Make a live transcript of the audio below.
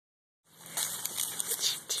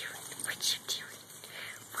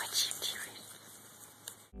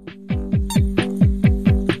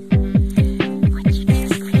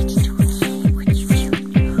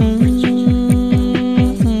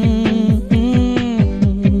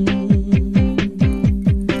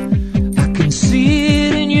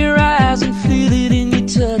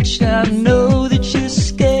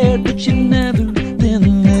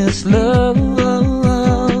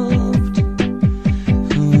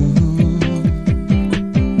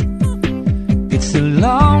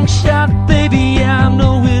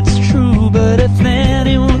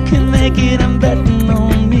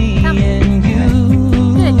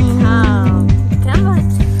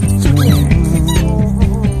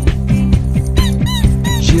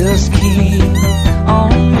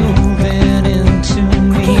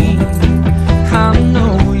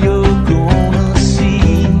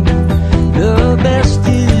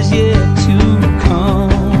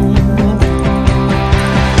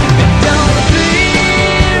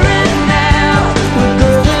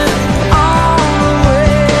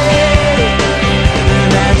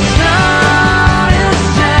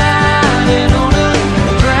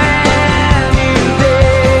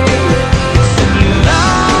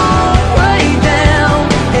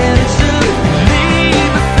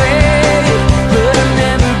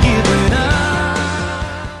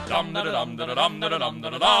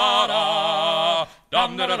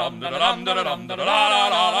Dum da da dum da da dum da da dum da da da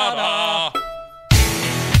da da da.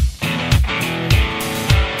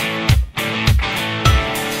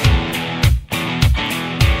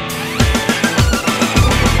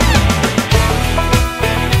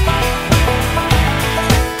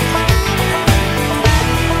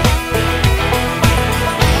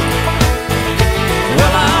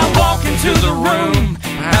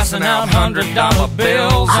 Passing out $100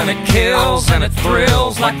 bills, and it kills and it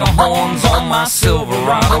thrills like the horns on my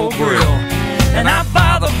Silverado grill. And I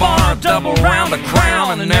buy the bar a double round of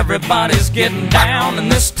Crown, and then everybody's getting down in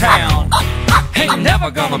this town. Ain't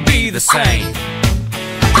never gonna be the same,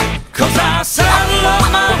 'cause I saddle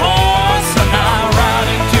up my horse and I ride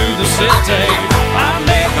into the city. I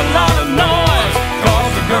make a lot of noise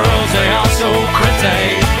 'cause the girls, they are so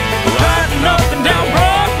pretty. Riding up and down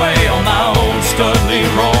Broadway on my old stud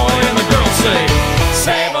Leroy, and the girls say,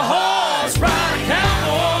 save a horse, ride a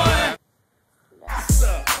cowboy.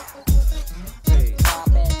 Hey.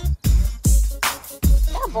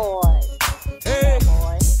 Cowboy. Hey.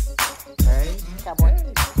 Cowboy. Hey. Cowboy.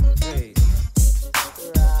 Hey.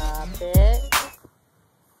 Drop it.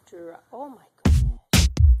 Oh my goodness.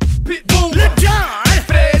 Pitbull. Look, John.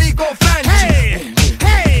 Federico Franchi. Hey,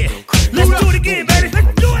 hey, let's do it again, baby. Let's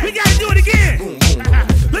do it. We gotta do it again.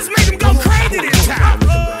 Let's make them go crazy this time.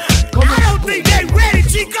 I don't think they ready,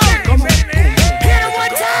 Chico. Hit them one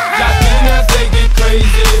time. Latinas, they get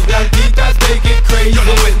crazy. Blanquitas, they get crazy.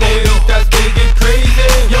 Negritas, they get crazy.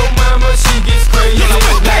 Yo mama, she gets crazy.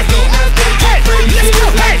 Latinas, they get crazy.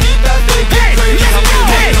 Blanquitas, they get crazy.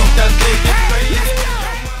 Negritas, they get crazy.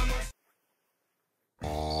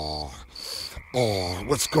 Oh,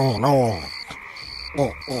 what's going on?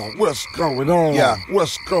 What's going on? Yeah.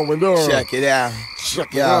 What's going on? Check it out.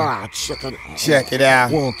 Check it Yeah. out. Check it out. Check it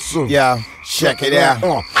out. 1, 2. Yeah, check it out.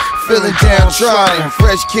 Feeling Check it out. downtrodden,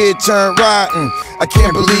 fresh kid turned rotten. I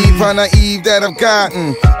can't believe how naive that I've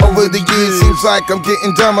gotten. Over the years, seems like I'm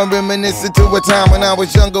getting dumber. Reminiscing to a time when I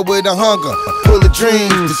was younger with a hunger, full of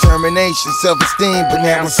dreams, determination, self-esteem. But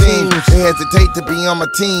now it seems they hesitate to be on my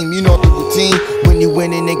team. You know the routine when you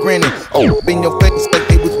winning and grinning. Oh, in your face like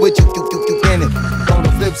they was with you, winning. On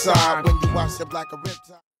the flip side, when you wash up like a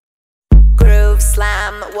riptide. Groove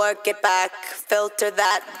slam, work it back, filter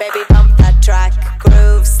that, baby bump that track.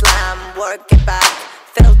 Groove slam, work it back,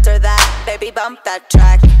 filter that, baby bump that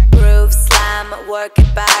track. Groove slam, work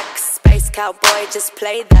it back, Space Cowboy, just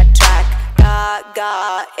play that track.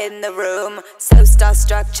 Gaga in the room, so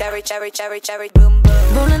starstruck, cherry, cherry, cherry, cherry, boom,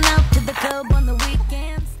 boom. Rolling out to the club on the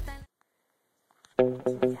weekends.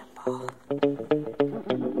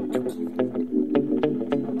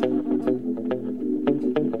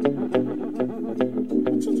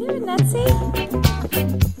 What you doing, Nancy?